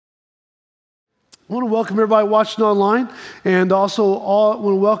I want to welcome everybody watching online, and also want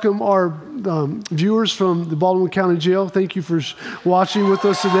to welcome our viewers from the Baldwin County Jail. Thank you for watching with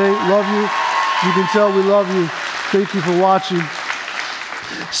us today. Love you. You can tell we love you. Thank you for watching.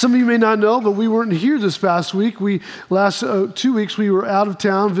 Some of you may not know, but we weren't here this past week. Last 2 weeks we were out of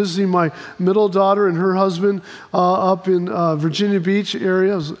town visiting my middle daughter and her husband up in Virginia Beach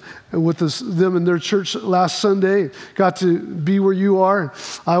area. I was with them in their church last Sunday. Got to be where you are.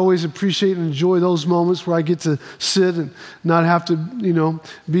 I always appreciate and enjoy those moments where I get to sit and not have to,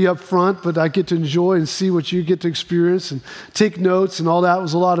 be up front, but I get to enjoy and see what you get to experience and take notes and all that. It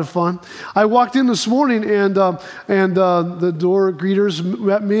was a lot of fun. I walked in this morning and the door greeters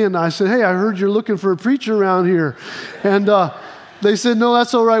met me and I said, "Hey, I heard you're looking for a preacher around here." And they said, "No,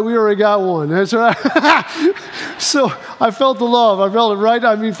 that's all right. We already got one." That's all right. So I felt the love. I felt it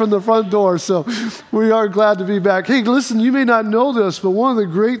right, from the front door. So we are glad to be back. Hey, listen, you may not know this, but one of the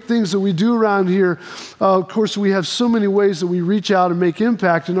great things that we do around here, of course, we have so many ways that we reach out and make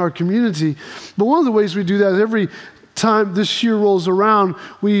impact in our community. But one of the ways we do that is every time this year rolls around,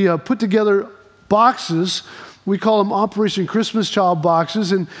 we put together boxes. We call them Operation Christmas Child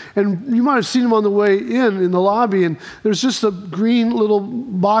boxes, and you might have seen them on the way in the lobby, and there's just the green little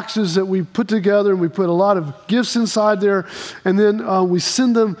boxes that we put together, and we put a lot of gifts inside there, and then we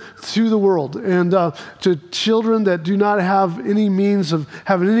send them through the world, and to children that do not have any means of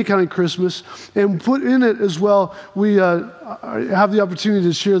having any kind of Christmas, and put in it as well, we have the opportunity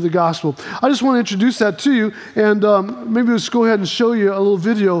to share the gospel. I just want to introduce that to you, and maybe let's go ahead and show you a little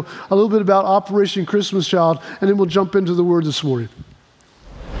video, a little bit about Operation Christmas Child, and then we'll jump into the Word this morning.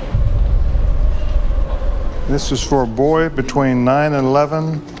 This is for a boy between 9 and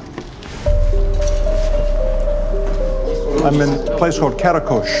 11. I'm in a place called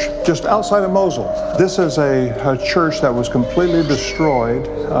Karakush, just outside of Mosul. This is a church that was completely destroyed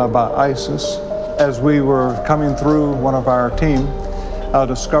by ISIS. As we were coming through, one of our team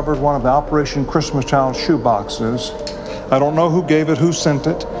discovered one of the Operation Christmas Child shoe boxes. I don't know who gave it, who sent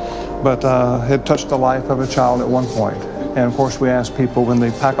it, but it touched the life of a child at one point. And of course, we ask people when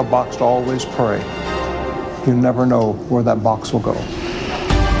they pack a box to always pray. You never know where that box will go.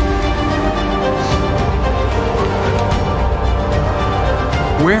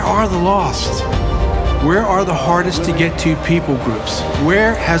 Where are the lost? Where are the hardest to get to people groups?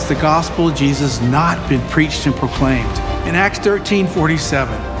 Where has the gospel of Jesus not been preached and proclaimed? In Acts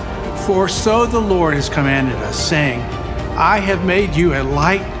 13:47, "For so the Lord has commanded us, saying, I have made you a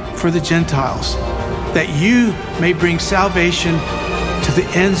light for the Gentiles, that you may bring salvation to the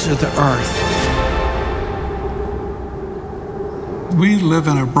ends of the earth." We live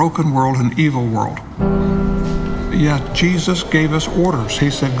in a broken world, an evil world. Yet Jesus gave us orders.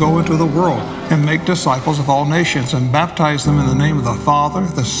 He said, "Go into the world and make disciples of all nations and baptize them in the name of the Father,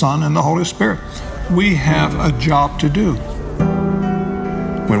 the Son, and the Holy Spirit." We have a job to do.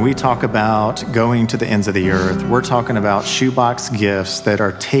 When we talk about going to the ends of the earth, we're talking about shoebox gifts that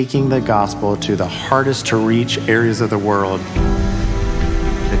are taking the gospel to the hardest to reach areas of the world.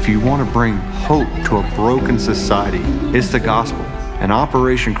 If you want to bring hope to a broken society, it's the gospel. And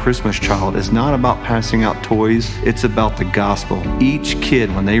Operation Christmas Child is not about passing out toys, it's about the gospel. Each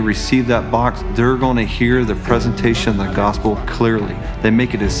kid, when they receive that box, they're going to hear the presentation of the gospel clearly. They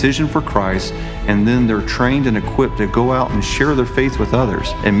make a decision for Christ, and then they're trained and equipped to go out and share their faith with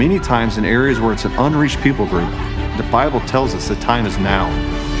others. And many times in areas where it's an unreached people group, the Bible tells us the time is now.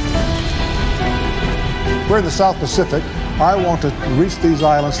 We're in the South Pacific. I want to reach these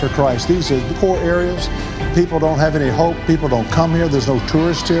islands for Christ. These are poor areas. People don't have any hope. People don't come here. There's no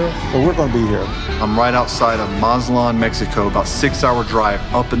tourists here, but we're going to be here. I'm right outside of Mazatlan, Mexico, about 6-hour drive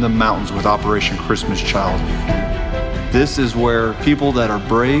up in the mountains with Operation Christmas Child. This is where people that are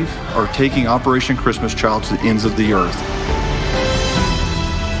brave are taking Operation Christmas Child to the ends of the earth.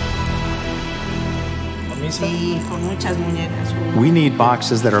 We need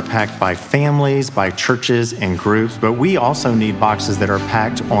boxes that are packed by families, by churches and groups, but we also need boxes that are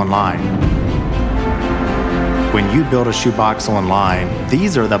packed online. When you build a shoebox online,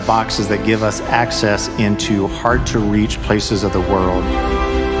 these are the boxes that give us access into hard-to-reach places of the world.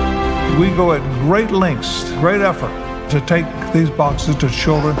 We go at great lengths, great effort to take these boxes to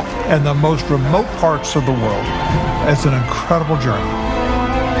children in the most remote parts of the world. It's an incredible journey.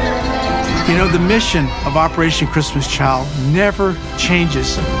 The mission of Operation Christmas Child never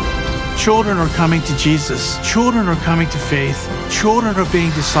changes. Children are coming to Jesus. Children are coming to faith. Children are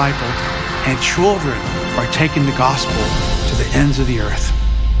being discipled. And children are taking the gospel to the ends of the earth.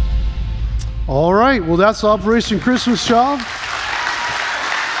 All right. Well, that's Operation Christmas Child.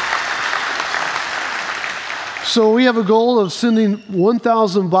 So we have a goal of sending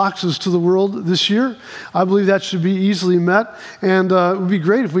 1,000 boxes to the world this year. I believe that should be easily met. And it would be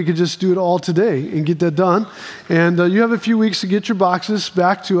great if we could just do it all today and get that done. And you have a few weeks to get your boxes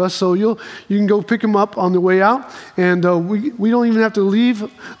back to us. So you can go pick them up on the way out. And we don't even have to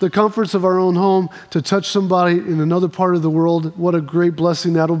leave the comforts of our own home to touch somebody in another part of the world. What a great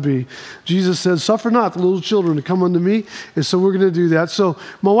blessing that'll be. Jesus said, "Suffer not the little children to come unto me." And so we're going to do that. So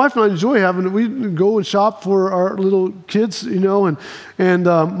my wife and I enjoy having it. We go and shop for our little kids, and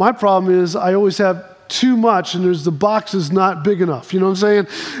my problem is I always have too much, and the box is not big enough. You know what I'm saying?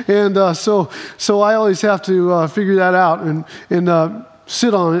 And so I always have to figure that out and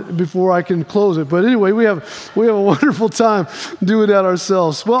sit on it before I can close it. But anyway, we have a wonderful time doing that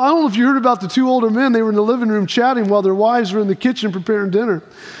ourselves. Well, I don't know if you heard about the two older men. They were in the living room chatting while their wives were in the kitchen preparing dinner.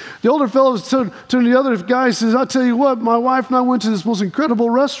 The older fellow turned to the other guy and says, "I'll tell you what, my wife and I went to this most incredible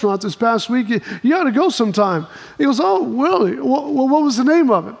restaurant this past week. You ought to go sometime." He goes, "Oh, really? Well, what was the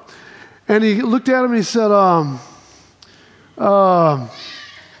name of it?" And he looked at him and he said, "What's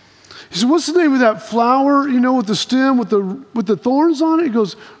the name of that flower, with the stem, with the thorns on it?" He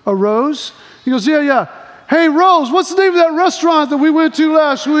goes, "A rose." He goes, Yeah. "Hey, Rose, what's the name of that restaurant that we went to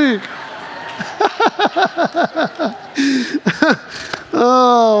last week?"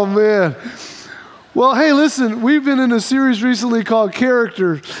 Oh, man. Well, hey, listen, we've been in a series recently called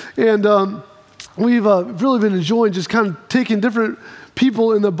Character, and we've really been enjoying just kind of taking different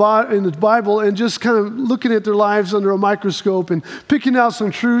people in the Bible and just kind of looking at their lives under a microscope and picking out some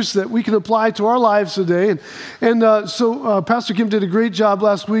truths that we can apply to our lives today. So Pastor Kim did a great job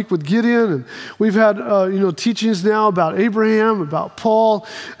last week with Gideon, and we've had teachings now about Abraham, about Paul,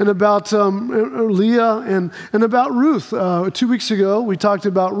 and about Leah, and about Ruth. 2 weeks ago, we talked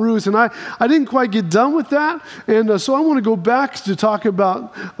about Ruth, and I didn't quite get done with that, and so I want to go back to talk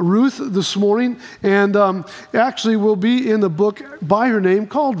about Ruth this morning, and actually we'll be in the book by her name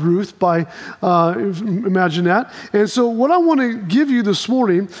called Ruth, imagine that. And so what I want to give you this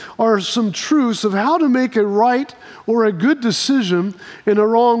morning are some truths of how to make a right or a good decision in a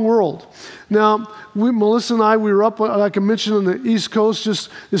wrong world. Now, Melissa and I, we were up, like I mentioned, on the East Coast just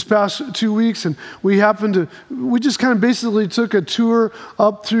this past 2 weeks, and we just kind of basically took a tour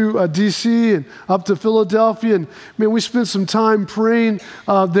up through D.C. and up to Philadelphia, and man, we spent some time praying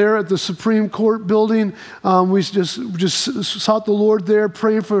there at the Supreme Court building. We just sought the Lord there,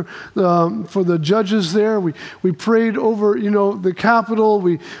 praying for the judges there. We prayed over, the Capitol.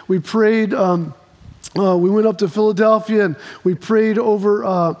 We prayed. We went up to Philadelphia and we prayed over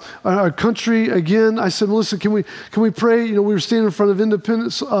our country again. I said, "Melissa, can we pray?" We were standing in front of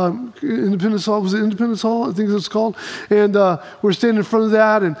Independence Hall. Was it Independence Hall? I think it's called. And we're standing in front of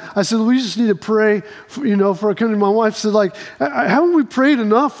that. And I said, "We just need to pray, for our country." My wife said, "Haven't we prayed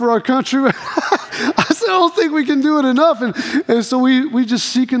enough for our country?" I said, "I don't think we can do it enough." And so we just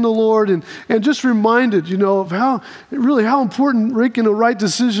seeking the Lord and just reminded, of how important making a right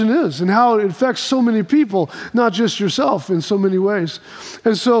decision is and how it affects so many people, not just yourself, in so many ways.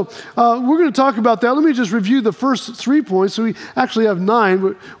 And so we're going to talk about that. Let me just review the first 3 points. So we actually have 9,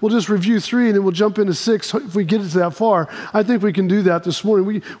 but we'll just review 3 and then we'll jump into 6 if we get it that far. I think we can do that this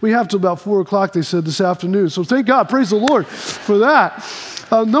morning. We have till about 4 o'clock, they said, this afternoon. So thank God, praise the Lord for that.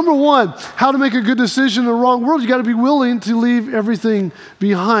 Number 1, how to make a good decision in the wrong world. You got to be willing to leave everything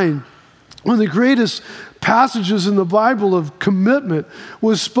behind. One of the greatest passages in the Bible of commitment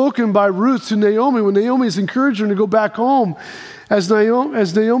was spoken by Ruth to Naomi when Naomi's encouraging her to go back home. As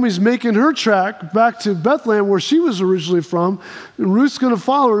Naomi's making her trek back to Bethlehem, where she was originally from, and Ruth's going to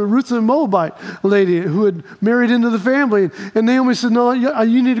follow her. Ruth, the Moabite lady who had married into the family. And Naomi said, "No,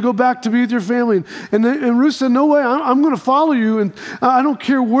 you need to go back to be with your family." And Ruth said, "No way, I'm going to follow you, and I don't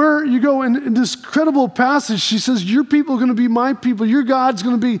care where you go." And in this incredible passage, she says, "Your people are going to be my people. Your God's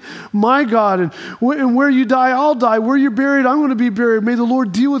going to be my God. And where you die, I'll die. Where you're buried, I'm going to be buried. May the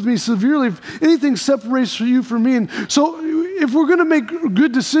Lord deal with me severely if anything separates you from me." And so if we're going to make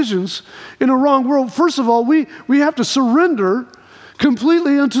good decisions in a wrong world, first of all, we have to surrender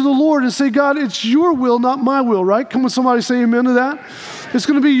completely unto the Lord and say, "God, it's your will, not my will," right? Come on, somebody say amen to that. It's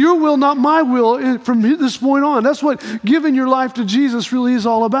going to be your will, not my will from this point on. That's what giving your life to Jesus really is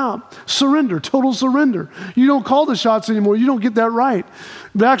all about. Surrender, total surrender. You don't call the shots anymore. You don't get that right.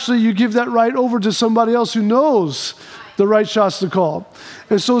 But actually, you give that right over to somebody else who knows the right shots to call.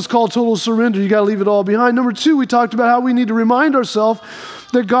 And so it's called total surrender. You got to leave it all behind. Number 2, we talked about how we need to remind ourselves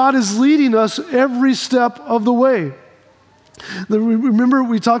that God is leading us every step of the way. Remember,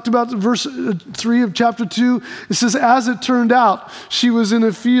 we talked about verse 3 of chapter 2. It says, "As it turned out, she was in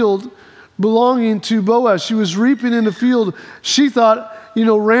a field belonging to Boaz." She was reaping in the field. She thought,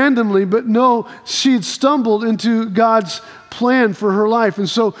 randomly, but no, she had stumbled into God's plan for her life. And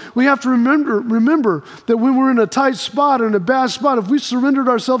so we have to remember that when we're in a tight spot or in a bad spot, if we surrendered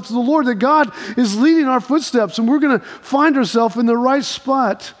ourselves to the Lord, that God is leading our footsteps and we're going to find ourselves in the right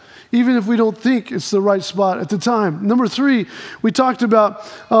spot, even if we don't think it's the right spot at the time. Number 3, we talked about,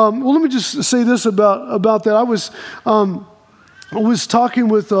 let me just say this about that. I was talking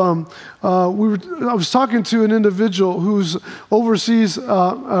with, I was talking to an individual who's oversees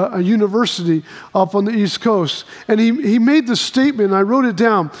a university up on the East Coast, and he made this statement, and I wrote it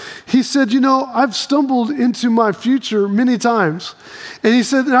down. He said, I've stumbled into my future many times. And he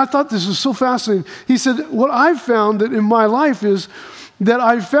said, and I thought this was so fascinating. He said, what I've found that in my life is that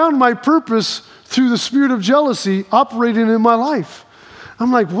I found my purpose through the spirit of jealousy operating in my life.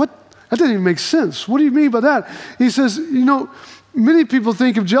 I'm like, what? That doesn't even make sense. What do you mean by that? He says, many people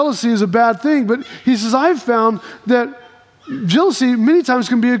think of jealousy as a bad thing, but he says, I've found that jealousy many times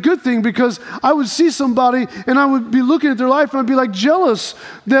can be a good thing, because I would see somebody and I would be looking at their life and I'd be like jealous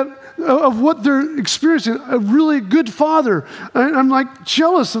of what they're experiencing, a really good father. And I'm like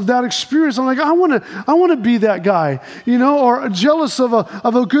jealous of that experience. I'm like, I want to be that guy, or jealous of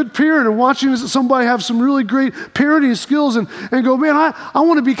a good parent and watching somebody have some really great parenting skills and go, man, I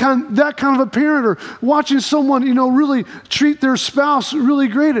want to be that kind of a parent, or watching someone, really treat their spouse really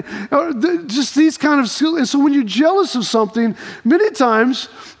great. Just these kind of skills. And so when you're jealous of something, many times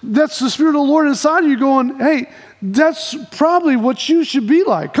that's the Spirit of the Lord inside of you going, hey, that's probably what you should be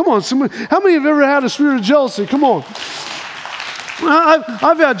like. Come on, how many have ever had a spirit of jealousy? Come on.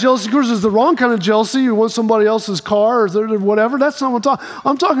 I've had jealousy. Of course, it's the wrong kind of jealousy. You want somebody else's car or whatever. That's not what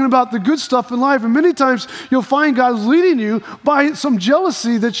I'm talking about, the good stuff in life. And many times you'll find God leading you by some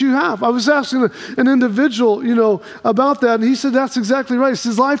jealousy that you have. I was asking an individual, about that, and he said that's exactly right. He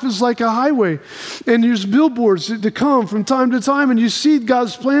says life is like a highway, and there's billboards to come from time to time, and you see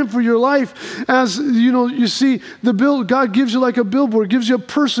God's plan for your life as, you see God gives you like a billboard, gives you a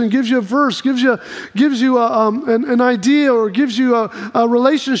person, gives you a verse, gives you an idea, or gives you a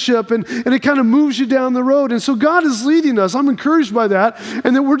relationship, and it kind of moves you down the road. And so God is leading us. I'm encouraged by that,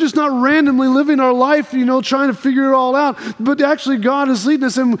 and that we're just not randomly living our life, trying to figure it all out, but actually God is leading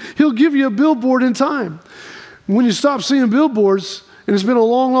us, and He'll give you a billboard in time. When you stop seeing billboards, and it's been a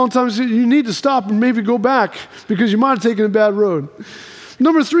long, long time, you need to stop and maybe go back, because you might have taken a bad road.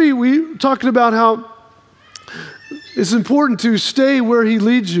 Number 3, we talked about how it's important to stay where He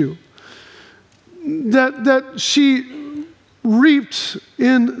leads you. That she reaped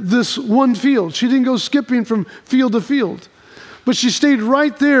in this one field. She didn't go skipping from field to field, but she stayed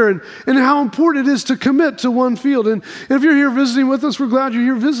right there, and how important it is to commit to one field. And if you're here visiting with us, we're glad you're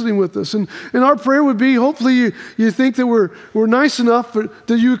here visiting with us. And our prayer would be, hopefully you think that we're nice enough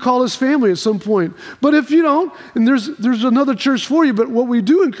that you would call us family at some point. But if you don't, and there's another church for you, but what we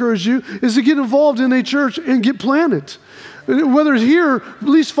do encourage you is to get involved in a church and get planted. Whether it's here, at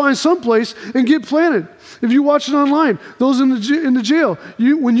least find someplace and get planted. If you watch it online, those in the jail,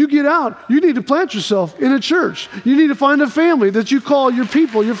 when you get out, you need to plant yourself in a church. You need to find a family that you call your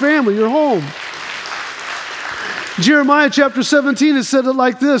people, your family, your home. Jeremiah chapter 17 has said it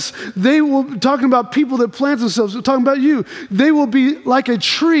like this. They will, talking about people that plant themselves, talking about you, they will be like a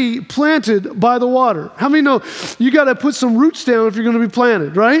tree planted by the water. How many know you got to put some roots down if you're going to be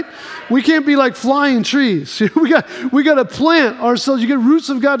planted, right? We can't be like flying trees. we got to plant ourselves. You get roots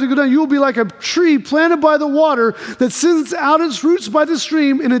of God to go down. You will be like a tree planted by the water that sends out its roots by the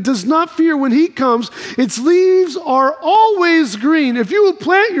stream, and it does not fear when heat comes. Its leaves are always green. If you will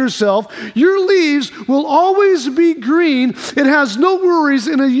plant yourself, your leaves will always be green. It has no worries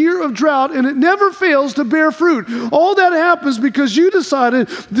in a year of drought, and it never fails to bear fruit. All that happens because you decided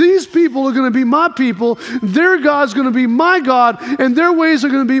these people are going to be my people, their God's going to be my God, and their ways are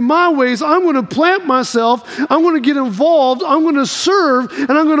going to be my ways. I'm going to plant myself, I'm going to get involved, I'm going to serve,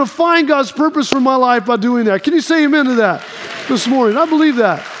 and I'm going to find God's purpose for my life by doing that. Can you say amen to that this morning? I believe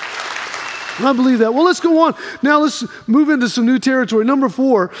that. I believe that. Well, let's go on. Now let's move into some new territory. Number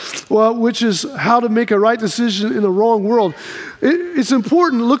 4, which is how to make a right decision in a wrong world. It's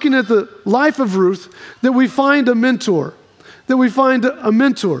important, looking at the life of Ruth, that we find a mentor.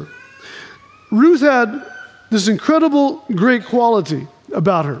 Ruth had this incredible, great quality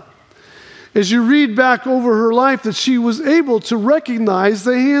about her. As you read back over her life, that she was able to recognize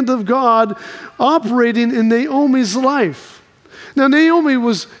the hand of God operating in Naomi's life. Now, Naomi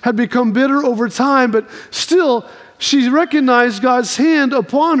had become bitter over time, but still, she recognized God's hand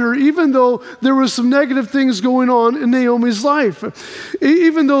upon her, even though there were some negative things going on in Naomi's life,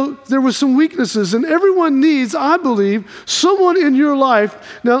 even though there were some weaknesses. And everyone needs, I believe, someone in your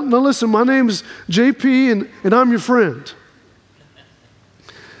life. Now listen, my name is JP, and I'm your friend.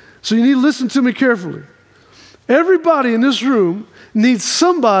 So you need to listen to me carefully. Everybody in this room needs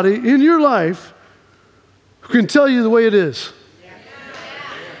somebody in your life who can tell you the way it is.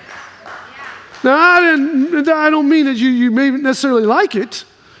 Now, I don't mean that you may necessarily like it,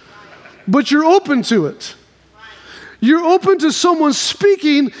 but you're open to it. You're open to someone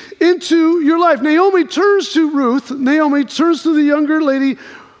speaking into your life. Naomi turns to Ruth. Naomi turns to the younger lady,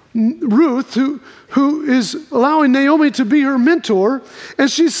 Ruth, who is allowing Naomi to be her mentor.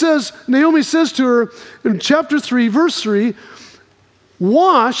 And Naomi says to her in chapter 3, verse 3,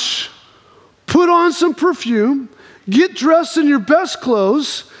 wash, put on some perfume, get dressed in your best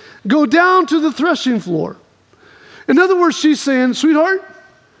clothes, go down to the threshing floor. In other words, she's saying, sweetheart,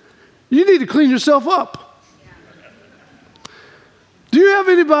 you need to clean yourself up. Do you have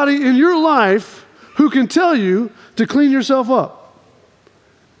anybody in your life who can tell you to clean yourself up?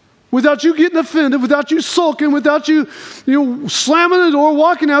 Without you getting offended, without you sulking, without you slamming the door,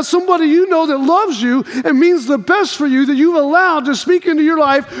 walking out, somebody you know that loves you and means the best for you that you've allowed to speak into your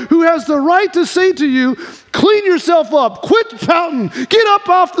life, who has the right to say to you, clean yourself up, quit pouting, get up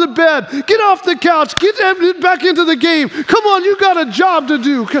off the bed, get off the couch, get back into the game. Come on, you got a job to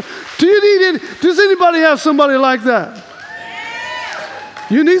do. Does anybody have somebody like that?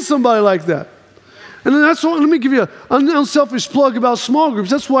 You need somebody like that. And then let me give you an unselfish plug about small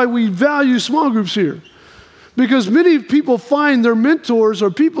groups. That's why we value small groups here. Because many people find their mentors or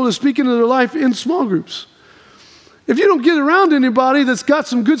people to speak into their life in small groups. If you don't get around anybody that's got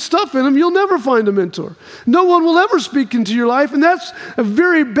some good stuff in them, you'll never find a mentor. No one will ever speak into your life, and that's a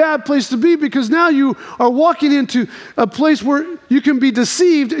very bad place to be, because now you are walking into a place where you can be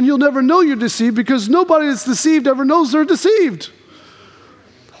deceived, and you'll never know you're deceived, because nobody that's deceived ever knows they're deceived.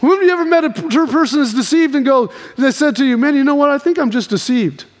 When have you ever met a person that's deceived and they said to you, man, you know what, I think I'm just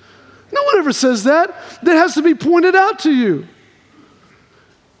deceived. No one ever says that. That has to be pointed out to you.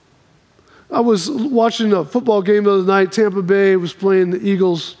 I was watching a football game the other night. Tampa Bay was playing the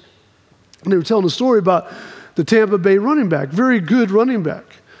Eagles, and they were telling a story about the Tampa Bay running back, very good running back.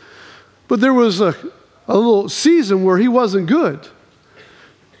 But there was a little season where he wasn't good.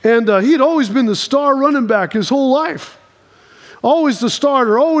 And he had always been the star running back his whole life. Always the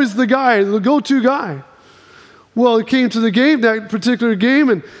starter, always the guy, the go-to guy. Well, he came to the game, that particular game,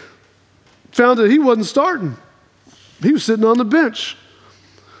 and found that he wasn't starting. He was sitting on the bench.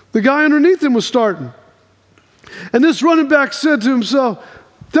 The guy underneath him was starting. And this running back said to himself,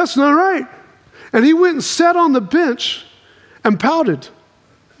 that's not right. And he went and sat on the bench and pouted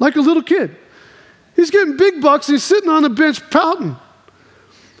like a little kid. He's getting big bucks, and he's sitting on the bench pouting.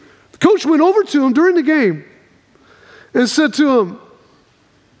 The coach went over to him during the game and said to him,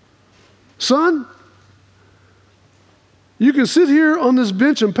 son, you can sit here on this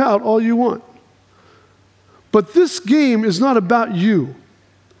bench and pout all you want. But this game is not about you.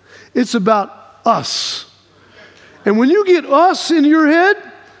 It's about us. And when you get us in your head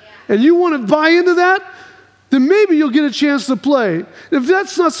and you want to buy into that, then maybe you'll get a chance to play. If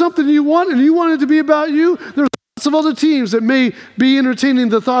that's not something you want and you want it to be about you, there's lots of other teams that may be entertaining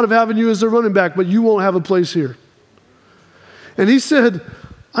the thought of having you as their running back, but you won't have a place here. And he said,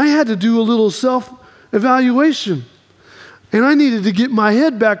 I had to do a little self-evaluation. And I needed to get my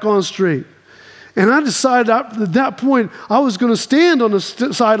head back on straight. And I decided at that point I was going to stand on the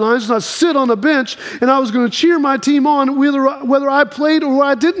sidelines, not sit on the bench, and I was going to cheer my team on whether I played or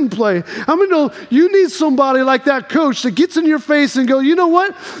I didn't play. How many know you need somebody like that coach that gets in your face and go, you know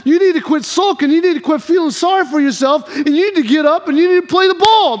what? You need to quit sulking. You need to quit feeling sorry for yourself, and you need to get up and you need to play the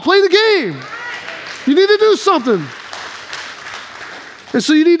ball, play the game. You need to do something. And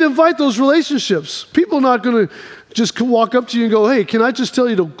so you need to invite those relationships. People are not going to just walk up to you and go, hey, can I just tell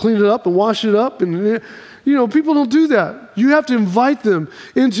you to clean it up and wash it up? And, people don't do that. You have to invite them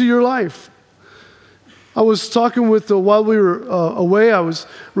into your life. I was talking with, while we were away, I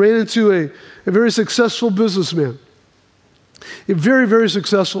ran into a very successful businessman. Very, very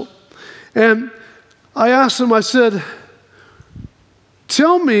successful. And I asked him, I said,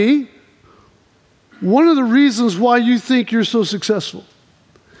 tell me one of the reasons why you think you're so successful.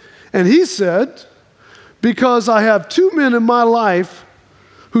 And he said, because I have two men in my life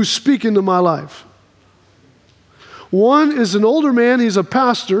who speak into my life. One is an older man, he's a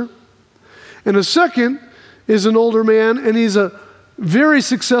pastor. And the second is an older man, and he's a very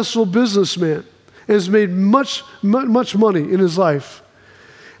successful businessman and has made much, much money in his life.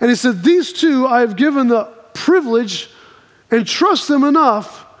 And he said, these two I have given the privilege and trust them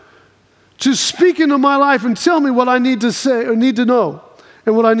enough to speak into my life and tell me what I need to say or need to know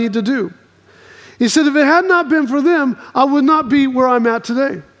and what I need to do. He said, if it had not been for them, I would not be where I'm at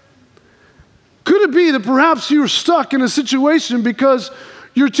today. Could it be that perhaps you're stuck in a situation because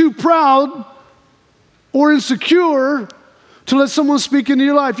you're too proud or insecure to let someone speak into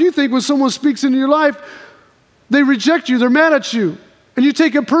your life. You think when someone speaks into your life, they reject you, they're mad at you, and you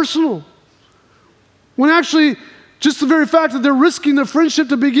take it personal. When actually, just the very fact that they're risking their friendship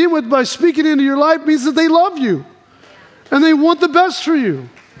to begin with by speaking into your life means that they love you and they want the best for you.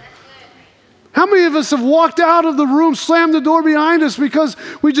 How many of us have walked out of the room, slammed the door behind us because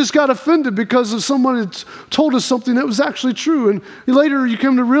we just got offended because of someone had told us something that was actually true, and later you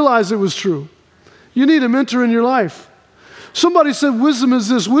come to realize it was true? You need a mentor in your life. Somebody said wisdom is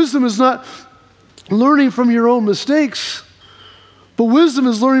this. Wisdom is not learning from your own mistakes, but wisdom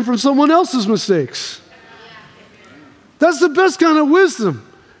is learning from someone else's mistakes. That's the best kind of wisdom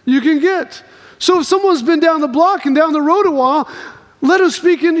you can get. So if someone's been down the block and down the road a while, let them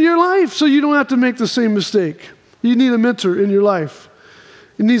speak into your life so you don't have to make the same mistake. You need a mentor in your life.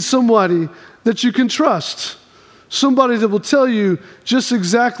 You need somebody that you can trust, somebody that will tell you just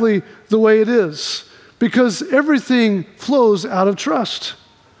exactly the way it is, because everything flows out of trust.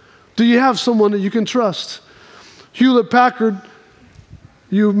 Do you have someone that you can trust? Hewlett-Packard,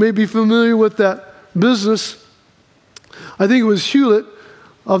 you may be familiar with that business. I think it was Hewlett,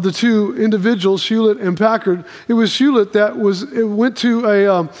 of the two individuals, Hewlett and Packard. It was Hewlett that went to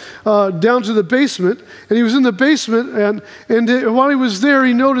down to the basement, and he was in the basement, and while he was there,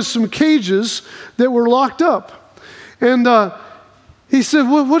 he noticed some cages that were locked up. And he said,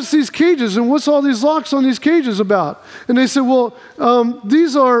 well, what's these cages, and what's all these locks on these cages about? And they said, well,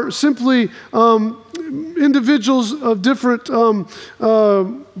 these are simply individuals of different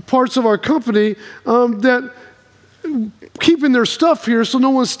parts of our company that keeping their stuff here so no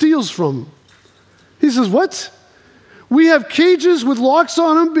one steals from them. He says, what? We have cages with locks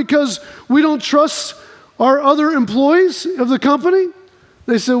on them because we don't trust our other employees of the company?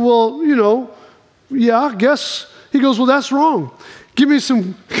 They said, well, yeah, I guess. He goes, well, that's wrong. Give me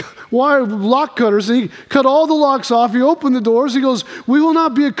some wire lock cutters. And he cut all the locks off. He opened the doors. He goes, we will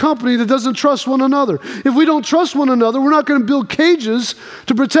not be a company that doesn't trust one another. If we don't trust one another, we're not going to build cages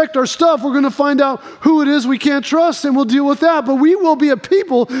to protect our stuff. We're going to find out who it is we can't trust, and we'll deal with that. But we will be a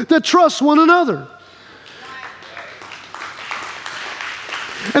people that trust one another.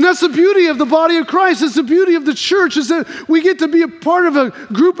 And that's the beauty of the body of Christ. It's the beauty of the church, is that we get to be a part of a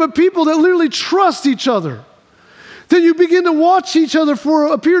group of people that literally trust each other. Then you begin to watch each other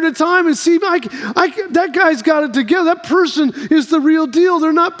for a period of time and see, that guy's got it together. That person is the real deal.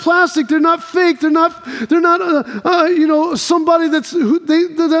 They're not plastic. They're not fake. They're not somebody that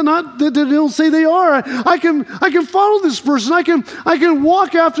they don't say they are. I can follow this person. I can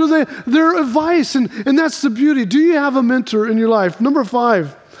walk after their advice, and that's the beauty. Do you have a mentor in your life? Number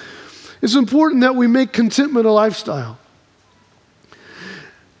 5, it's important that we make contentment a lifestyle.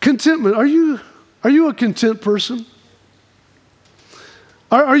 Contentment. Are you a content person?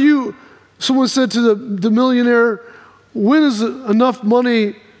 Are you, someone said to the millionaire, when is enough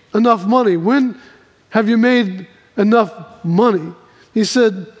money enough money? When have you made enough money? He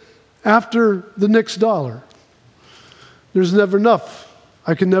said, after the next dollar. There's never enough.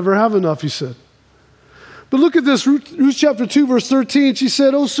 I can never have enough, he said. But look at this, Ruth chapter 2, verse 13. She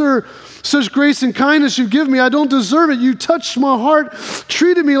said, oh, sir, such grace and kindness you've given me. I don't deserve it. You touched my heart,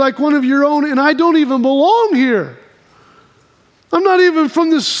 treated me like one of your own, and I don't even belong here. I'm not even from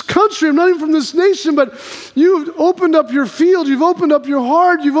this country. I'm not even from this nation, but you've opened up your field. You've opened up your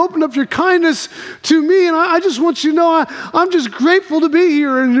heart. You've opened up your kindness to me. And I just want you to know I'm just grateful to be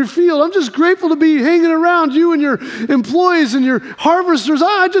here in your field. I'm just grateful to be hanging around you and your employees and your harvesters.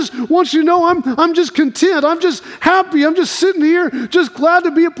 I just want you to know I'm just content. I'm just happy. I'm just sitting here, just glad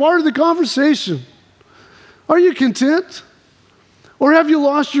to be a part of the conversation. Are you content? Or have you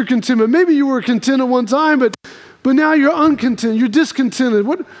lost your contentment? Maybe you were content at one time, but now you're uncontent, you're discontented.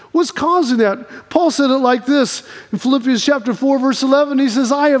 What's causing that? Paul said it like this in Philippians chapter 4, verse 11. He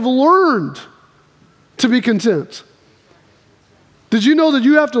says, I have learned to be content. Did you know that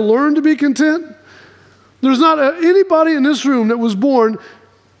you have to learn to be content? There's not anybody in this room that was born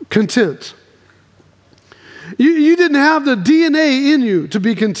content. You didn't have the DNA in you to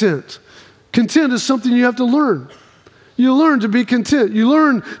be content. Content is something you have to learn. You learn to be content. You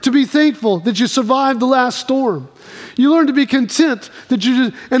learn to be thankful that you survived the last storm. You learn to be content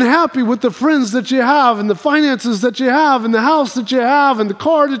and happy with the friends that you have, and the finances that you have, and the house that you have, and the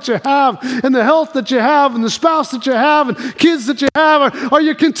car that you have, and the health that you have, and the spouse that you have, and kids that you have. Are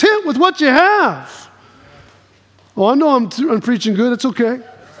you content with what you have? Oh, I know I'm preaching good. It's okay.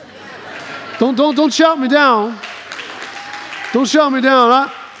 Don't shout me down. Don't shout me down.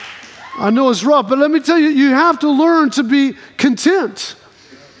 I know it's rough, but let me tell you, you have to learn to be content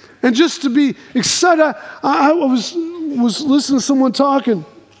and just to be excited. I was was listening to someone talking,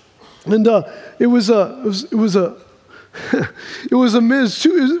 and it was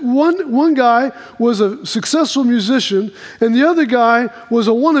one guy was a successful musician, and the other guy was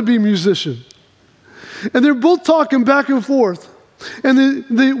a wannabe musician. And they're both talking back and forth. And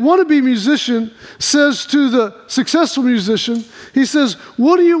the wannabe musician says to the successful musician, he says,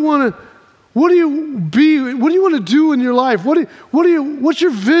 what do you want to do in your life? What's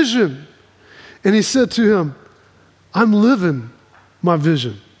your vision? And he said to him, I'm living my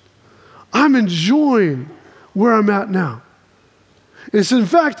vision. I'm enjoying where I'm at now. And he said, in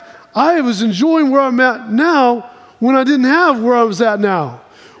fact, I was enjoying where I'm at now when I didn't have where I was at now,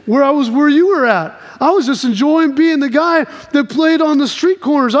 where you were at. I was just enjoying being the guy that played on the street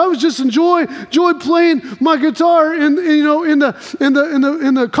corners. I was just enjoy playing my guitar in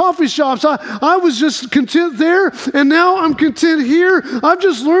the coffee shops. I was just content there, and now I'm content here. I've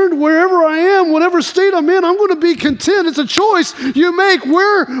just learned wherever I am, whatever state I'm in, I'm going to be content. It's a choice you make.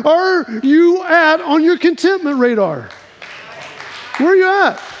 Where are you at on your contentment radar? Where are you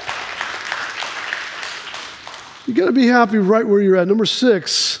at? You got to be happy right where you're at. Number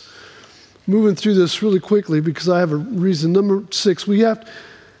 6. Moving through this really quickly because I have a reason. Number 6, we have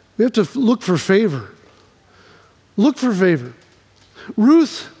to look for favor. Look for favor.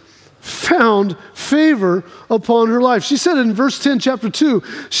 Ruth found favor upon her life. She said in verse 10, chapter 2,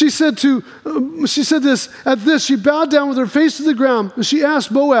 she said this, at this, she bowed down with her face to the ground, and she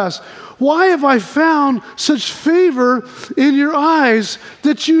asked Boaz, why have I found such favor in your eyes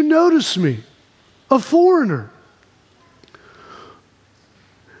that you notice me, a foreigner?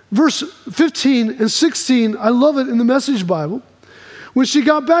 Verse 15 and 16, I love it in the Message Bible. When she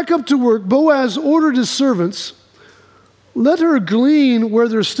got back up to work, Boaz ordered his servants, let her glean where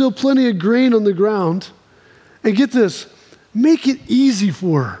there's still plenty of grain on the ground. And get this, make it easy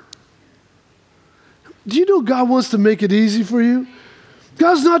for her. Do you know God wants to make it easy for you?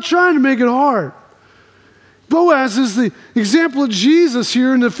 God's not trying to make it hard. Boaz is the example of Jesus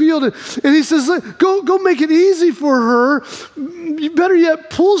here in the field. And he says, go make it easy for her. You better yet,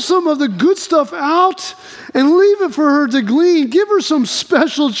 pull some of the good stuff out and leave it for her to glean. Give her some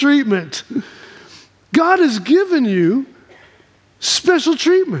special treatment. God has given you special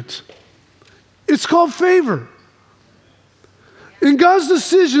treatment. It's called favor. And God's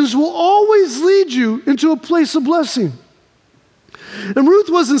decisions will always lead you into a place of blessing. And Ruth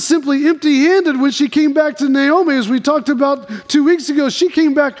wasn't simply empty-handed when she came back to Naomi, as we talked about 2 weeks ago. She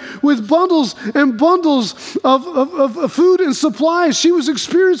came back with bundles and bundles of food and supplies. She was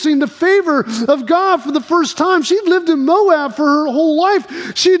experiencing the favor of God for the first time. She'd lived in Moab for her whole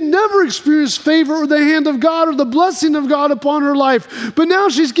life. She'd never experienced favor or the hand of God or the blessing of God upon her life. But now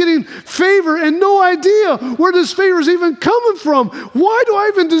she's getting favor and no idea where this favor is even coming from. Why do I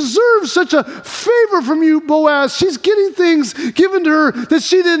even deserve such a favor from you, Boaz? She's getting things given to her that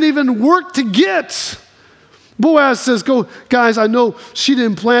she didn't even work to get. Boaz says, go, guys, I know she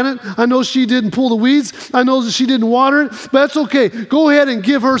didn't plant it. I know she didn't pull the weeds. I know that she didn't water it, but that's okay. Go ahead and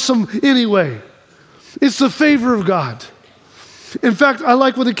give her some anyway. It's the favor of God. In fact, I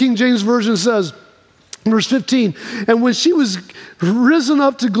like what the King James Version says. Verse 15, and when she was risen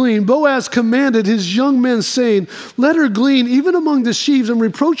up to glean, Boaz commanded his young men, saying, let her glean even among the sheaves, and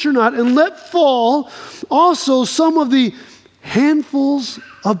reproach her not, and let fall also some of the handfuls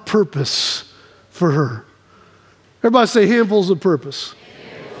of purpose for her. Everybody say handfuls of purpose.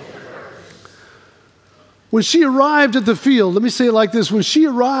 When she arrived at the field, let me say it like this, when she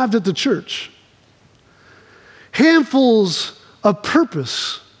arrived at the church, handfuls of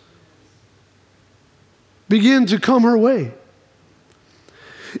purpose began to come her way.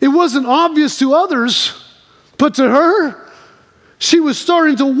 It wasn't obvious to others, but to her, she was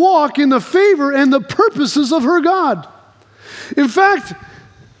starting to walk in the favor and the purposes of her God. In fact,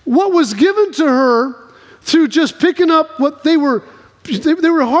 what was given to her through just picking up what they were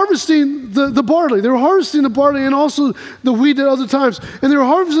harvesting the barley. They were harvesting the barley and also the wheat at other times. And they were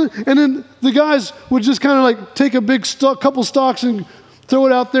harvesting, and then the guys would just kind of like take a big couple stalks and throw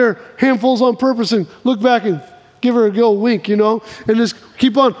it out there, handfuls on purpose, and look back and give her a good old wink, you know, and just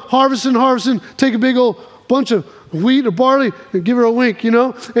keep on harvesting, take a big old bunch of wheat or barley and give her a wink, you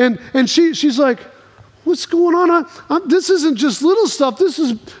know. And she's like, what's going on? This isn't just little stuff. This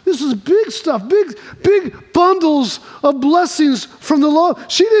is big stuff, big bundles of blessings from the Lord.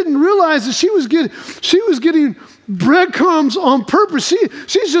 She didn't realize that she was getting breadcrumbs on purpose.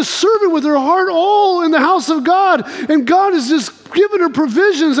 She's just serving with her heart all in the house of God, and God is just giving her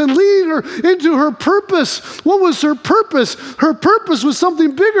provisions and leading her into her purpose. What was her purpose? Her purpose was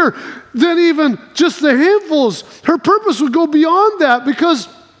something bigger than even just the handfuls. Her purpose would go beyond that, because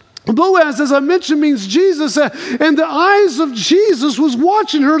Boaz, as I mentioned, means Jesus, and the eyes of Jesus was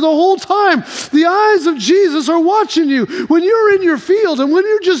watching her the whole time. The eyes of Jesus are watching you. When you're in your field and when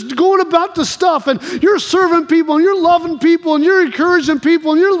you're just going about the stuff and you're serving people and you're loving people and you're encouraging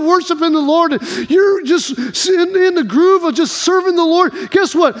people and you're worshiping the Lord and you're just in the groove of just serving the Lord,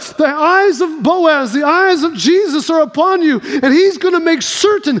 guess what? The eyes of Boaz, the eyes of Jesus are upon you, and he's going to make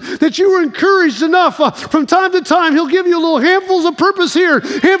certain that you are encouraged enough. From time to time, he'll give you little handfuls of purpose here,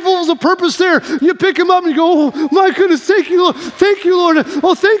 handfuls of purpose there. You pick him up and you go, oh my goodness, thank you, Lord. Thank you, Lord.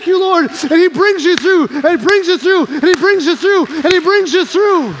 Oh, thank you, Lord. And he brings you through, and he brings you through, and he brings you through, and he brings you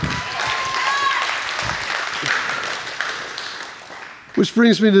through. Which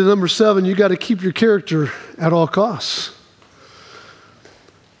brings me to number 7. You got to keep your character at all costs.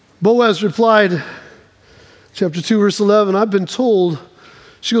 Boaz replied, chapter 2, verse 11, I've been told,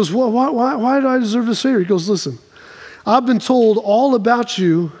 she goes, well, why do I deserve this favor? He goes, listen, I've been told all about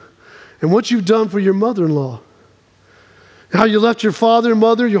you and what you've done for your mother-in-law. How you left your father and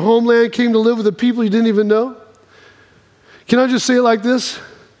mother, your homeland, came to live with the people you didn't even know. Can I just say it like this?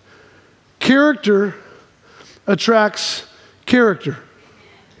 Character attracts character.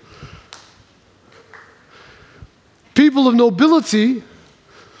 People of nobility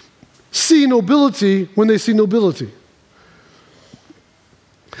see nobility when they see nobility.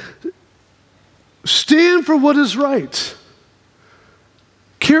 Stand for what is right.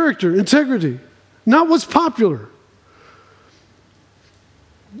 Character, integrity, not what's popular.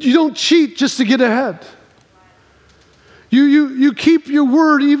 You don't cheat just to get ahead. You keep your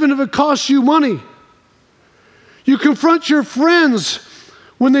word even if it costs you money. You confront your friends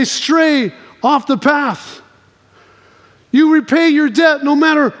when they stray off the path. You repay your debt no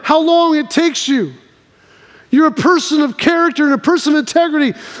matter how long it takes you. You're a person of character and a person of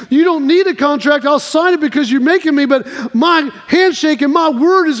integrity. You don't need a contract. I'll sign it because you're making me, but my handshake and my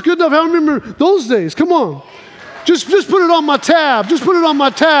word is good enough. I remember those days. Come on. Just put it on my tab. Just put it on my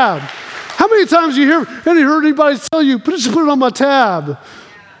tab. How many times you heard anybody tell you, just put it on my tab?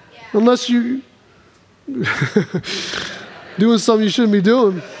 Unless you doing something you shouldn't be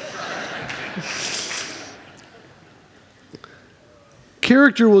doing.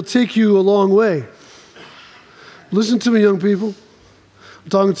 Character will take you a long way. Listen to me, young people. I'm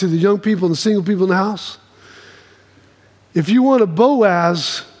talking to the young people and the single people in the house. If you want a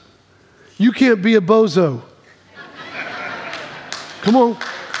Boaz, you can't be a bozo. Come on.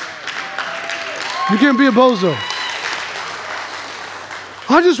 You can't be a bozo.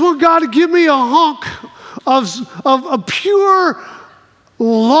 I just want God to give me a hunk of pure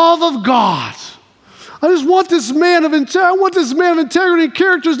love of God. I just want this man of integrity and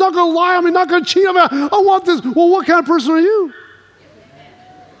character. He's not going to lie on me, not going to cheat on me. I want this. Well, what kind of person are you?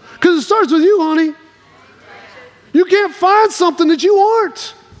 Because it starts with you, honey. You can't find something that you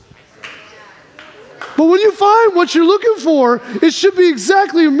aren't. But when you find what you're looking for, it should be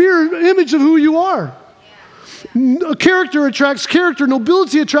exactly a mirror image of who you are. Character attracts character.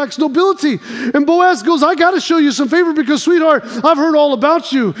 Nobility attracts nobility. And Boaz goes, I got to show you some favor because, sweetheart, I've heard all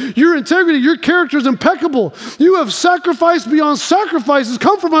about you. Your integrity, your character is impeccable. You have sacrificed beyond sacrifices,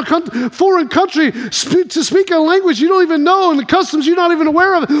 come from a foreign country to speak a language you don't even know and the customs you're not even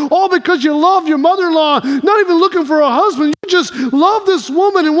aware of, all because you love your mother-in-law, not even looking for a husband. You just love this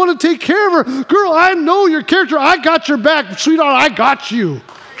woman and want to take care of her. Girl, I know your character. I got your back. Sweetheart, I got you.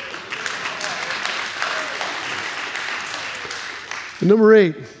 And number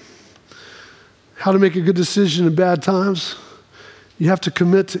 8, how to make a good decision in bad times. You have to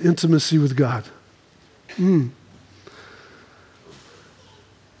commit to intimacy with God. You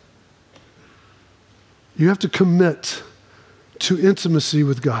have to commit to intimacy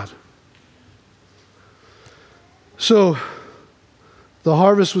with God. So the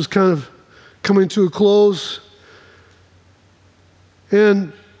harvest was kind of coming to a close.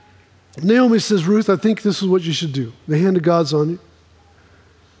 And Naomi says, Ruth, I think this is what you should do. The hand of God's on you.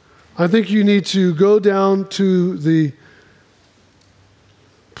 I think you need to go down to the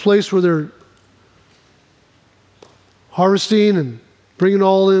place where they're harvesting and bringing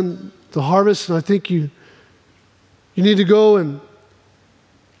all in the harvest. And I think you need to go and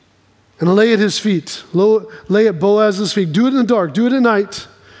lay at his feet. Lay at Boaz's feet. Do it in the dark. Do it at night.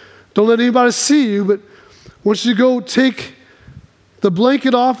 Don't let anybody see you, but I want you to go take the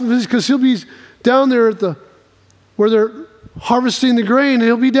blanket off of his, because he'll be down there at where they're harvesting the grain, and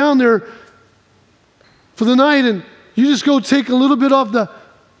he'll be down there for the night, and you just go take a little bit off the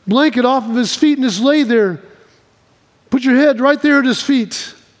blanket off of his feet and just lay there. Put your head right there at his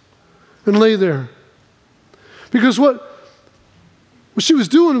feet and lay there. Because what she was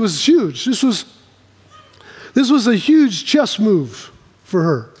doing was huge. This was a huge chess move for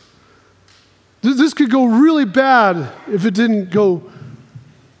her. This could go really bad if God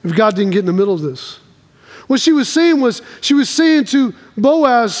didn't get in the middle of this. What she was saying to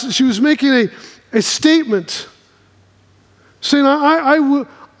Boaz, she was making a statement, saying,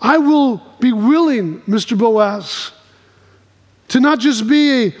 I will be willing, Mr. Boaz, to not just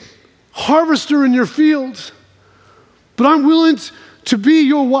be a harvester in your field, but I'm willing to be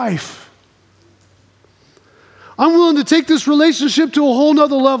your wife. I'm willing to take this relationship to a whole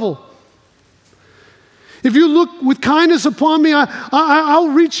nother level. If you look with kindness upon me, I'll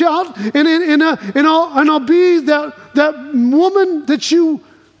reach out and I'll be that woman that you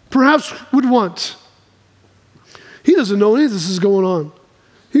perhaps would want. He doesn't know any of this is going on.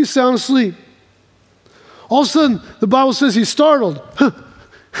 He's sound asleep. All of a sudden, the Bible says he's startled.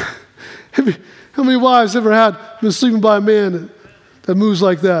 How many wives ever been sleeping by a man that moves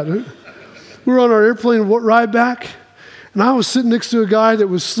like that? We were on our airplane ride back, and I was sitting next to a guy that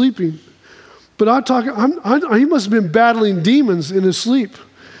was sleeping. But he must have been battling demons in his sleep.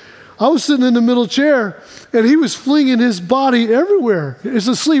 I was sitting in the middle chair, and he was flinging his body everywhere. It's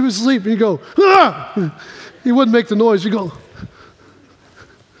asleep, and you go, ah! He wouldn't make the noise. You go.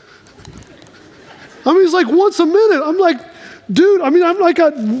 I mean, it's like once a minute. I'm like, dude, I've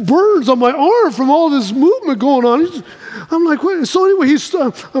got burns on my arm from all this movement going on. I'm like, wait. So anyway,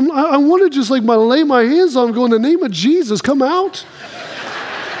 I want to just lay my hands on him, go, in the name of Jesus, come out.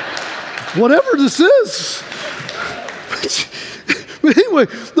 Whatever this is. But anyway,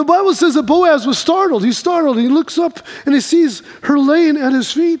 the Bible says that Boaz was startled. He's startled. He looks up and he sees her laying at his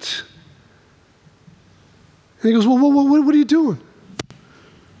feet. And he goes, well, what are you doing?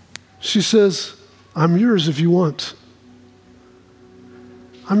 She says, I'm yours if you want.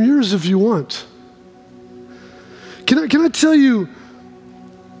 I'm yours if you want. Can I tell you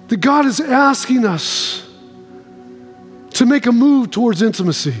that God is asking us to make a move towards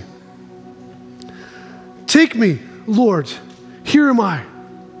intimacy? Take me, Lord, here am I.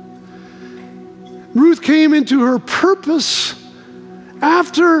 Ruth came into her purpose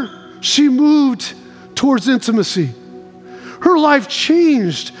after she moved towards intimacy. Her life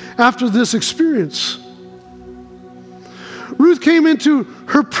changed after this experience. Ruth came into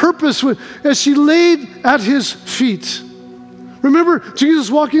her purpose as she laid at his feet. Remember Jesus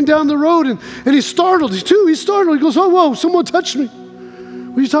walking down the road and he's startled. He's startled. He goes, oh, whoa, someone touched me.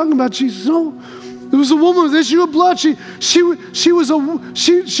 What are you talking about, Jesus? No. There was a woman with issue of blood. She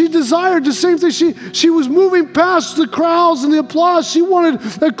desired the same thing. She was moving past the crowds and the applause. She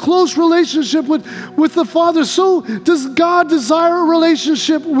wanted a close relationship with the Father. So does God desire a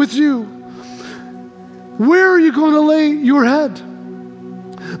relationship with you. Where are you going to lay your head?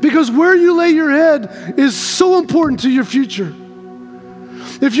 Because where you lay your head is so important to your future.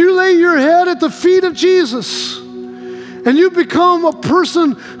 If you lay your head at the feet of Jesus, and you become a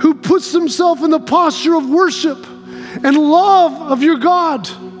person who puts himself in the posture of worship and love of your God,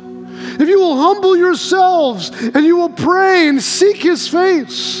 if you will humble yourselves and you will pray and seek his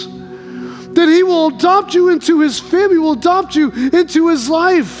face, then he will adopt you into his family, will adopt you into his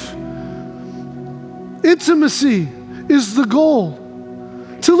life. Intimacy is the goal.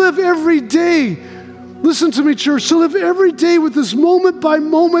 To live every day, listen to me, church, to live every day with this moment by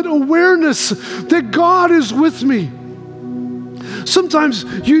moment awareness that God is with me. Sometimes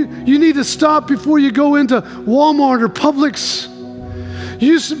you need to stop before you go into Walmart or Publix.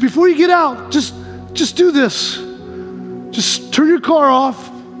 Before you get out, just do this. Just turn your car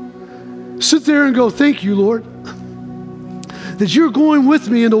off. Sit there and go, thank you, Lord, that you're going with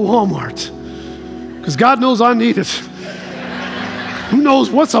me into Walmart. Because God knows I need it. Who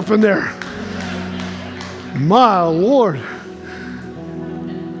knows what's up in there? My Lord.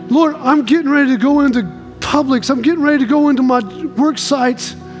 Lord, I'm getting ready to go into Publix. I'm getting ready to go into my work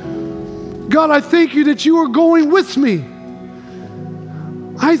site. God, I thank you that you are going with me.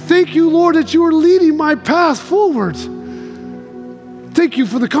 I thank you, Lord, that you are leading my path forward. Thank you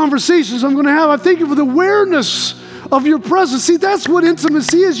for the conversations I'm going to have. I thank you for the awareness of your presence. See, that's what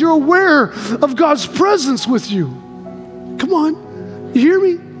intimacy is. You're aware of God's presence with you. Come on. You hear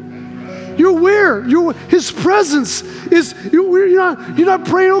me? You're aware. His presence is, you're not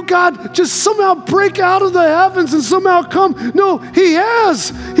praying, oh God, just somehow break out of the heavens and somehow come. No, he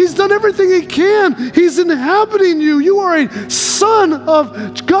has. He's done everything he can. He's inhabiting you. You are a son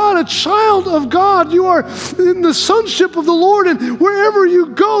of God, a child of God. You are in the sonship of the Lord, and wherever you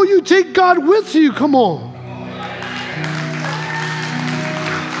go, you take God with you. Come on.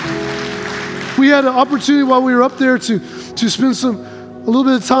 We had an opportunity while we were up there to spend a little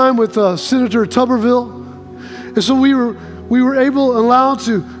bit of time with Senator Tuberville. And so we were allowed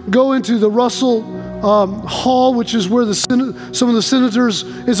to go into the Russell hall, which is where some of the senators,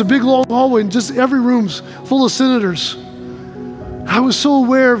 it's a big long hallway, and just every room's full of senators. I was so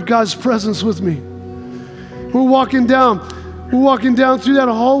aware of God's presence with me. We're walking down through that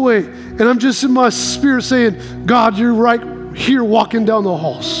hallway, and I'm just in my spirit saying, God, you're right here walking down the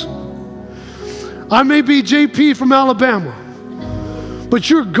halls. I may be JP from Alabama, but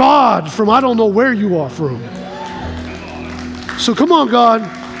you're God from I don't know where you are from. So come on, God.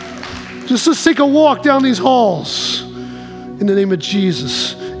 Just let's take a walk down these halls. In the name of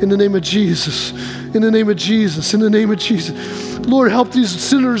Jesus. In the name of Jesus. In the name of Jesus. In the name of Jesus. Lord, help these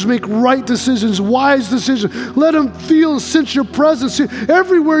sinners make right decisions, wise decisions. Let them feel and sense your presence.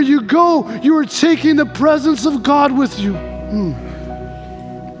 Everywhere you go, you are taking the presence of God with you.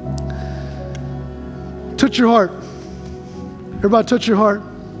 Touch your heart. Everybody touch your heart.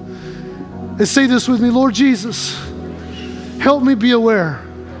 And say this with me. Lord Jesus, help me be aware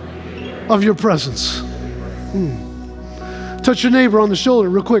of your presence. Touch your neighbor on the shoulder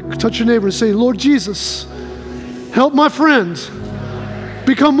real quick. Touch your neighbor and say, Lord Jesus, help my friend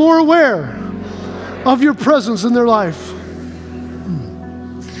become more aware of your presence in their life.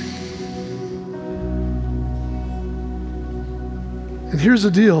 And here's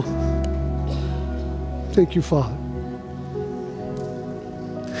the deal. Thank you, Father.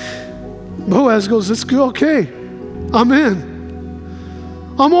 Boaz goes, it's good, okay. I'm in.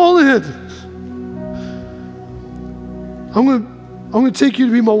 I'm all in. I'm going to take you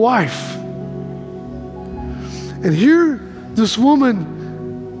to be my wife. And here, this woman,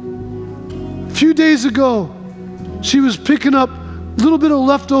 a few days ago, she was picking up a little bit of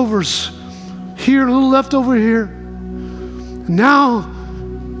leftovers here, a little leftover here. And now,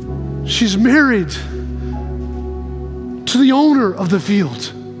 she's married to the owner of the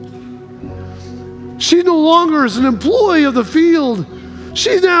field. She no longer is an employee of the field.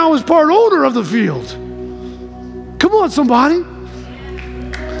 She now is part owner of the field. Come on, somebody.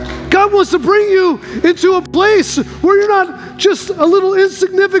 God wants to bring you into a place where you're not just a little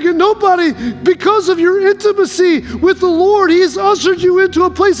insignificant nobody. Because of your intimacy with the Lord, He has ushered you into a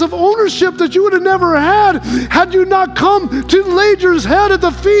place of ownership that you would have never had you not come to lay your head at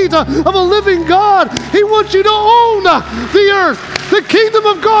the feet of a living God. He wants you to own the earth. The kingdom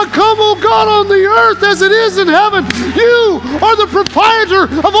of God come, O God, on the earth as it is in heaven. You are the proprietor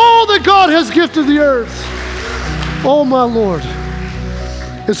of all that God has gifted the earth. Oh, my Lord.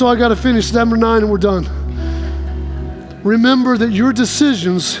 And so I got to finish number 9 and we're done. Remember that your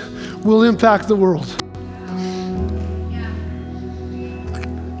decisions will impact the world.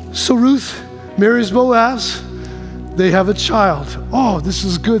 So Ruth marries Boaz. They have a child. Oh, this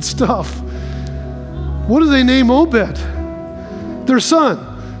is good stuff. What do they name Obed? Their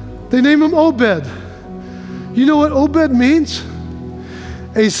son. They name him Obed. You know what Obed means?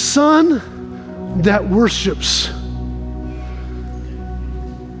 A son that worships.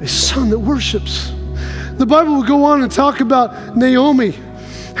 A son that worships. The Bible will go on and talk about Naomi,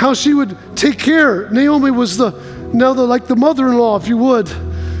 how she would take care. Naomi was like the mother-in-law, if you would,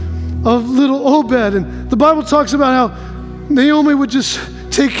 of little Obed. And the Bible talks about how Naomi would just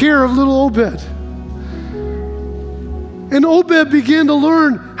take care of little Obed. And Obed began to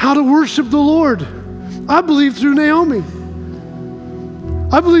learn how to worship the Lord. I believe through Naomi.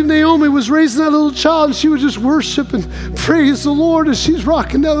 I believe Naomi was raising that little child and she would just worship and praise the Lord as she's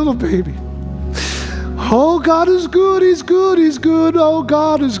rocking that little baby. Oh, God is good, He's good, He's good. Oh,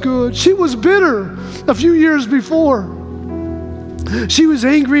 God is good. She was bitter a few years before. She was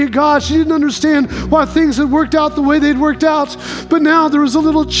angry at God. She didn't understand why things had worked out the way they'd worked out. But now there was a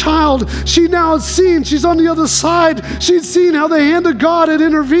little child. She now had seen, she's on the other side. She'd seen how the hand of God had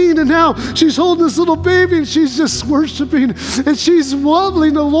intervened. And now she's holding this little baby and she's just worshiping. And she's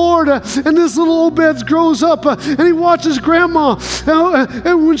loving the Lord. And this little Obed grows up and he watches grandma.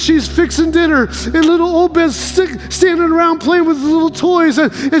 And when she's fixing dinner, and little Obed's standing around playing with the little toys.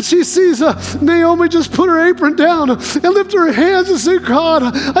 And she sees Naomi just put her apron down and lift her hands and say, God,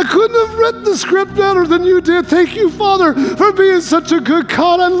 I couldn't have written the script better than you did. Thank you, Father, for being such a good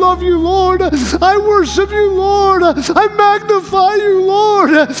God. I love you, Lord. I worship you, Lord. I magnify you,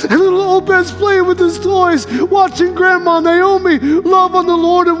 Lord. And little Obed's playing with his toys, watching Grandma Naomi love on the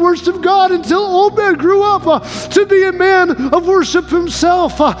Lord and worship God until Obed grew up to be a man of worship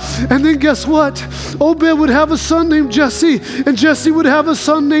himself. And then guess what? Obed would have a son named Jesse, and Jesse would have a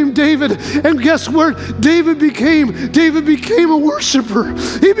son named David. And guess what? David became a worshiper.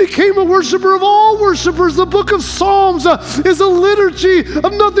 He became a worshiper of all worshipers. The book of Psalms is a liturgy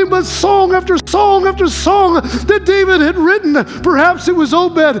of nothing but song after song after song that David had written. Perhaps it was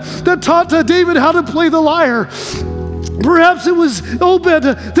Obed that taught David how to play the lyre. Perhaps it was Obed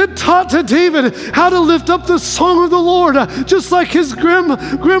that taught to David how to lift up the song of the Lord, just like his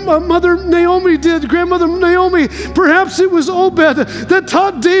grandmother Naomi did. Grandmother Naomi, perhaps it was Obed that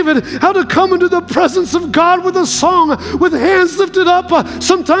taught David how to come into the presence of God with a song, with hands lifted up.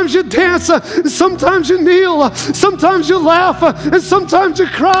 Sometimes you dance, sometimes you kneel, sometimes you laugh, and sometimes you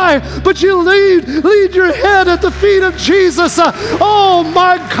cry, but you lead your head at the feet of Jesus. Oh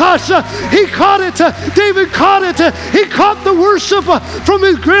my gosh, he caught it. David caught it. He caught the worship from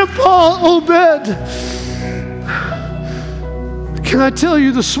his grandpa Obed. Can I tell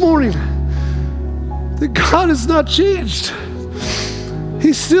you this morning that God has not changed?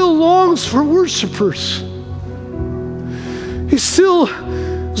 He still longs for worshipers. He still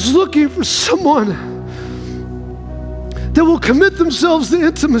is looking for someone that will commit themselves to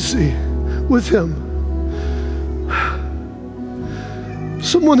intimacy with him.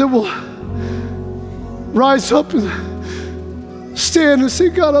 Someone that will rise up and stand and say,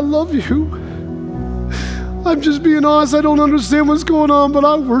 God, I love you. I'm just being honest. I don't understand what's going on, but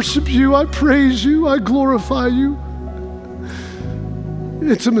I worship you. I praise you. I glorify you.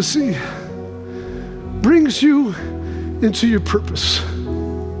 Intimacy brings you into your purpose.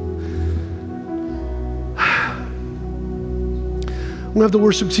 I'm going to have the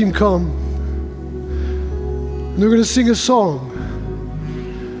worship team come, and they're going to sing a song.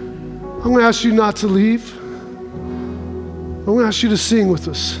 I'm going to ask you not to leave. I'm going to ask you to sing with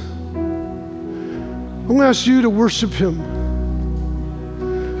us. I'm going to ask you to worship him.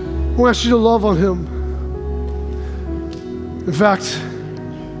 I'm going to ask you to love on him. In fact,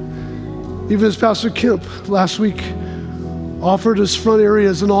 even as Pastor Kemp last week offered his front area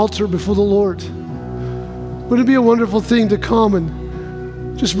as an altar before the Lord, wouldn't it be a wonderful thing to come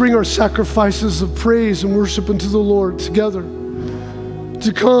and just bring our sacrifices of praise and worship unto the Lord together?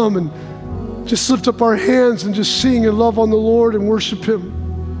 To come and just lift up our hands and just sing and love on the Lord and worship him.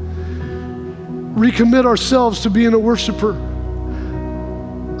 Recommit ourselves to being a worshiper.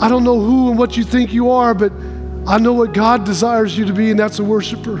 I don't know who and what you think you are, but I know what God desires you to be, and that's a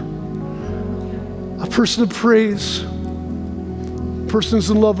worshiper. A person of praise. A person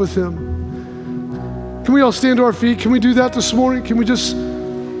who's in love with him. Can we all stand to our feet? Can we do that this morning? Can we just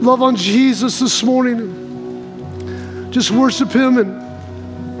love on Jesus this morning and just worship him and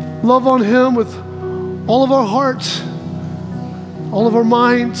love on him with all of our hearts, all of our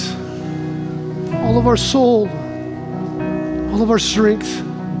minds, all of our soul, all of our strength.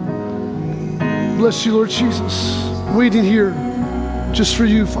 Bless you, Lord Jesus. Waiting here just for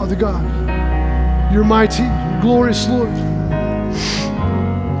you, Father God. You're mighty, you're glorious, Lord.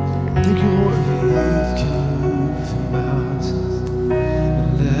 Thank you, Lord.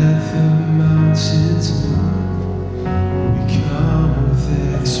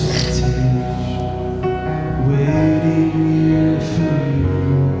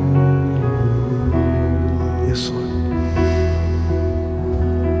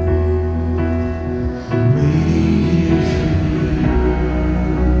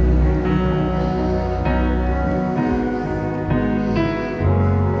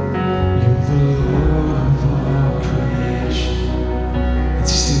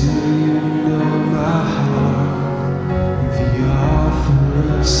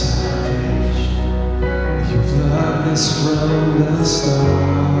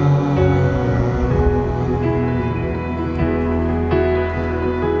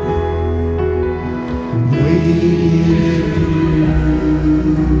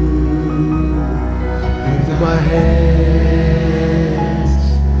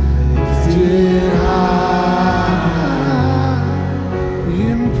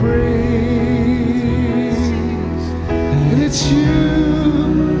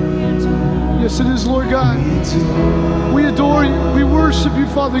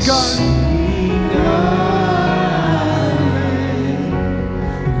 Father God.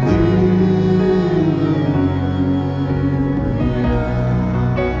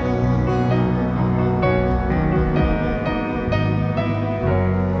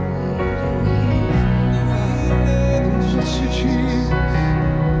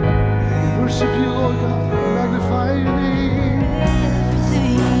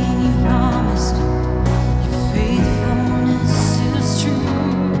 Faithfulness is true,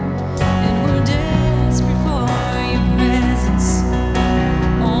 and we're desperate.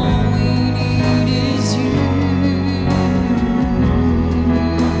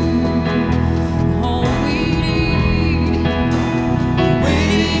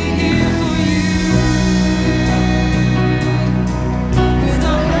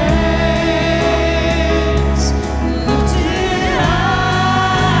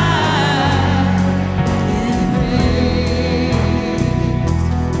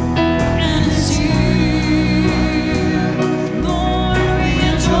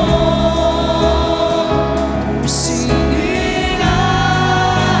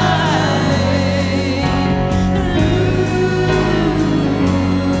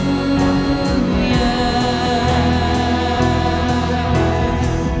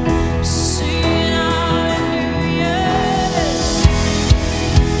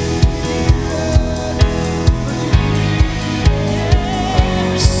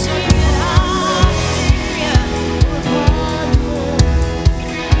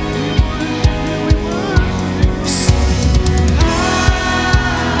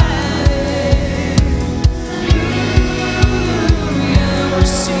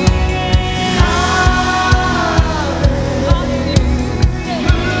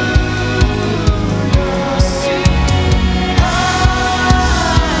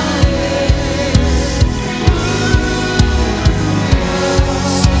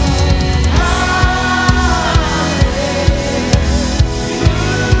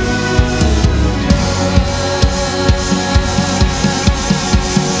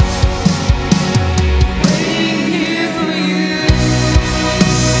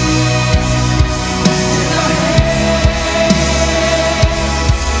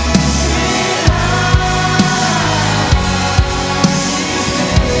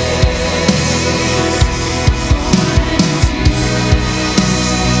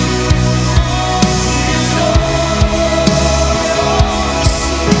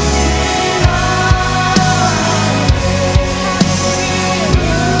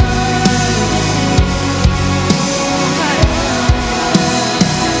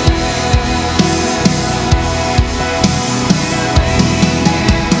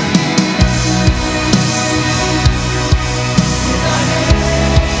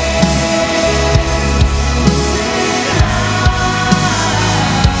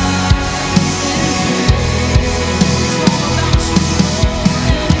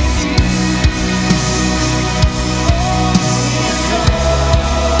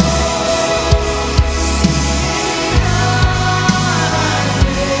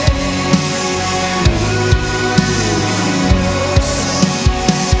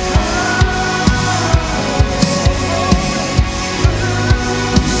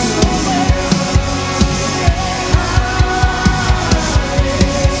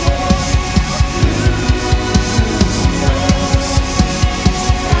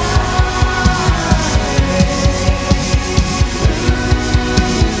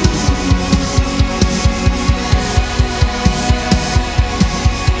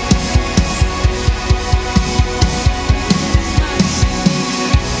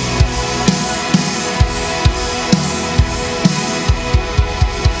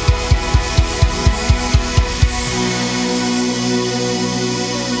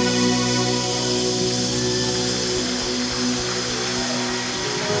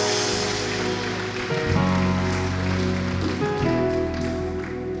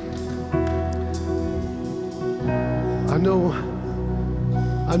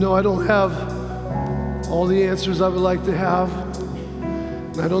 know I don't have all the answers I would like to have.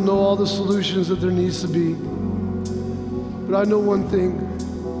 And I don't know all the solutions that there needs to be. But I know one thing,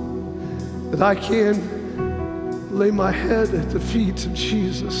 that I can lay my head at the feet of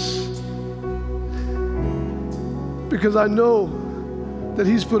Jesus. Because I know that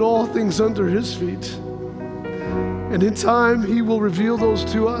He's put all things under His feet. And in time, He will reveal those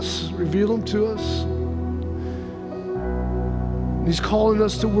to us, reveal them to us. And He's calling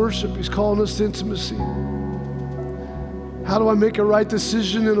us to worship. He's calling us to intimacy. How do I make a right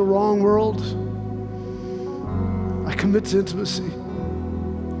decision in a wrong world? I commit to intimacy.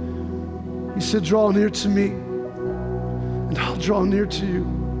 He said, draw near to me, and I'll draw near to you.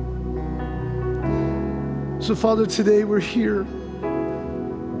 So, Father, today we're here.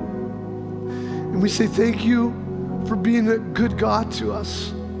 And we say thank you for being a good God to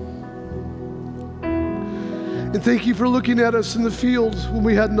us. And thank you for looking at us in the fields when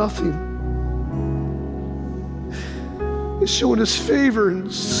we had nothing. And showing us favor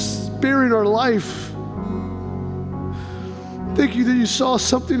and sparing our life. Thank you that you saw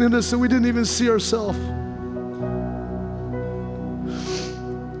something in us that we didn't even see ourselves.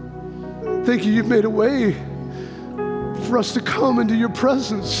 Thank you, you've made a way for us to come into your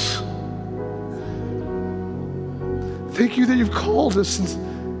presence. Thank you that you've called us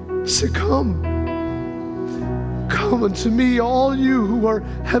and said, come. Come unto me, all you who are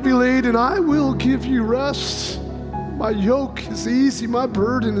heavy laden, and I will give you rest. My yoke is easy, my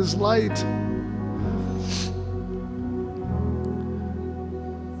burden is light.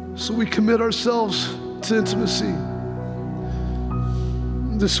 So we commit ourselves to intimacy.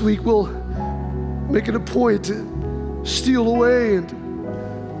 This week we'll make it a point to steal away and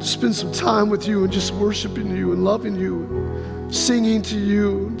to spend some time with you and just worshiping you and loving you, and singing to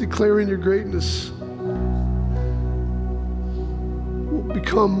you, and declaring your greatness. We'll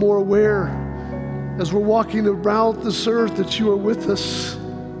become more aware as we're walking around this earth that you are with us,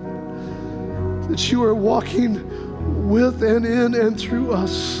 that you are walking with and in and through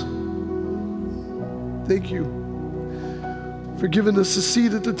us. Thank you for giving us a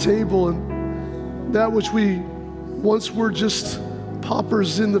seat at the table, and that which we once were just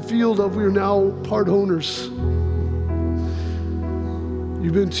paupers in the field of, we are now part owners.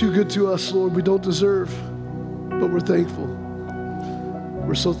 You've been too good to us, Lord. We don't deserve, but we're thankful.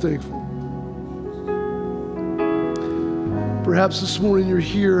 We're so thankful. Perhaps this morning you're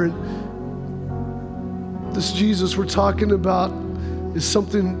here and this Jesus we're talking about is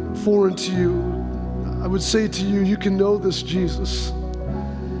something foreign to you. I would say to you, you can know this Jesus.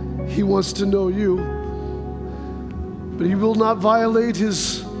 He wants to know you. But He will not violate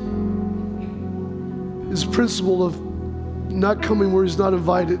His principle of not coming where He's not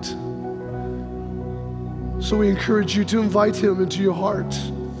invited. So we encourage you to invite Him into your heart.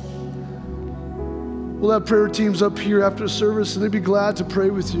 We'll have prayer teams up here after service, and they'd be glad to pray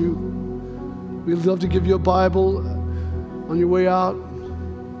with you. We'd love to give you a Bible on your way out,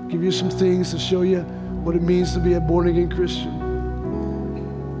 give you some things to show you what it means to be a born-again Christian.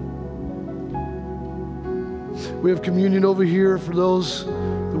 We have communion over here for those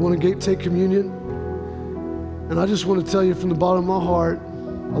that want to take communion. And I just want to tell you from the bottom of my heart,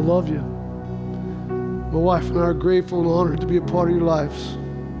 I love you. My wife and I are grateful and honored to be a part of your lives.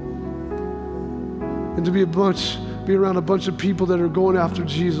 And to be around a bunch of people that are going after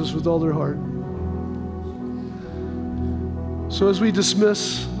Jesus with all their heart. So as we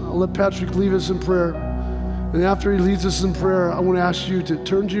dismiss, I'll let Patrick lead us in prayer. And after he leads us in prayer, I want to ask you to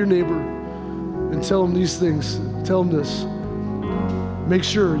turn to your neighbor and tell him these things. Tell him this. Make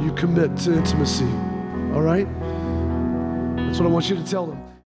sure you commit to intimacy. All right? That's what I want you to tell them.